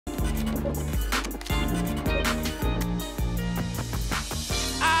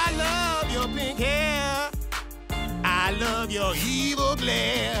I love your pink hair. I love your evil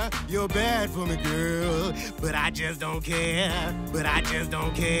glare. You're bad for me, girl, but I just don't care. But I just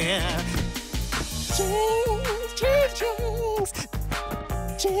don't care. Jinx, Jinx, Jinx,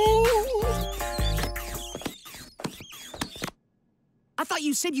 Jinx. I thought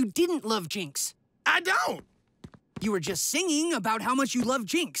you said you didn't love Jinx. I don't. You were just singing about how much you love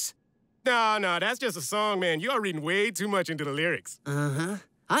Jinx. No, that's just a song, man. You're reading way too much into the lyrics. Uh-huh.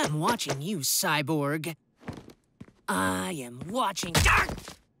 I'm watching you, Cyborg. I am watching. That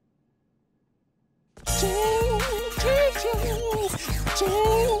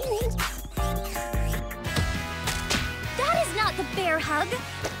is not the bear hug.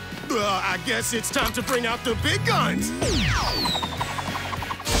 I guess it's time to bring out the big guns.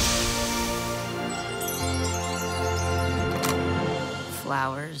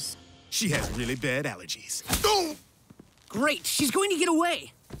 Flowers. She has really bad allergies. Oh! Great, she's going to get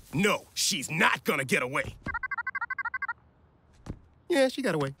away. No, she's not gonna get away. Yeah, she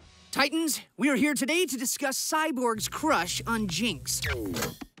got away. Titans, we are here today to discuss Cyborg's crush on Jinx.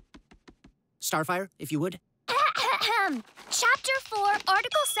 Starfire, if you would. Chapter 4,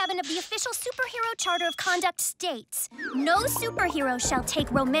 Article 7 of the official Superhero Charter of Conduct states, no superhero shall take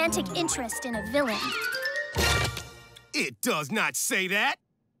romantic interest in a villain. It does not say that.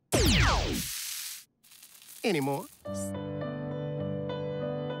 Anymore.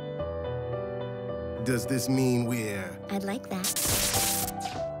 Does this mean we're... I'd like that.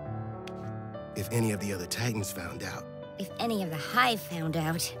 If any of the other Titans found out. If any of the Hive found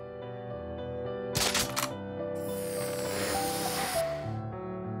out.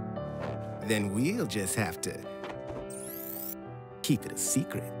 Then we'll just have to keep it a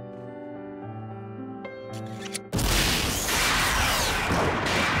secret.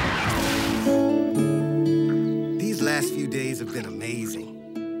 These last few days have been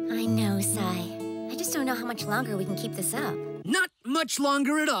amazing. I know, Cy. I just don't know how much longer we can keep this up. Not much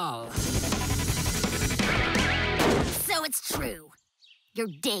longer at all. So it's true. You're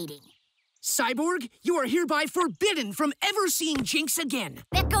dating. Cyborg, you are hereby forbidden from ever seeing Jinx again.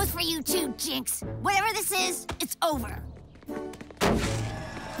 That goes for you too, Jinx. Whatever this is, it's over.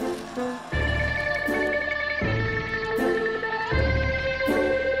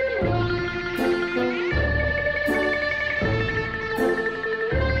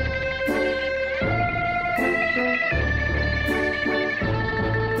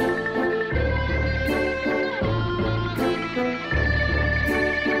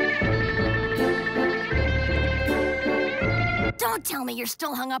 Don't tell me you're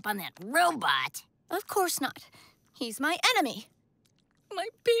still hung up on that robot. Of course not. He's my enemy. My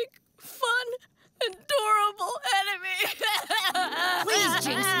big, fun, adorable enemy. Please,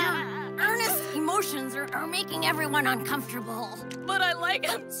 Jinx, your earnest emotions are making everyone uncomfortable. But I like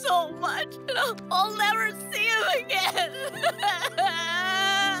him so much, and I'll never see him again.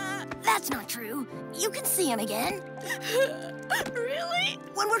 That's not true. You can see him again. Really?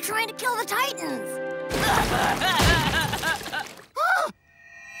 When we're trying to kill the Titans.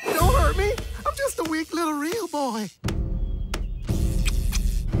 Don't hurt me. I'm just a weak little real boy.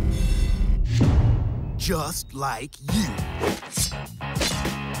 Just like you.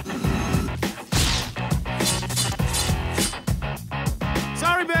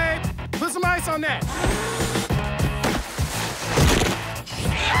 Sorry, babe. Put some ice on that.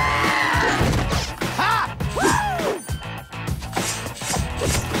 Ha! Woo!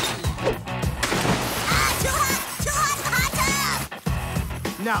 Too hot in the hot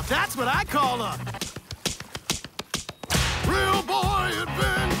tub! Now that's what I call a real boy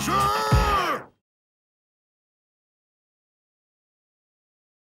adventure!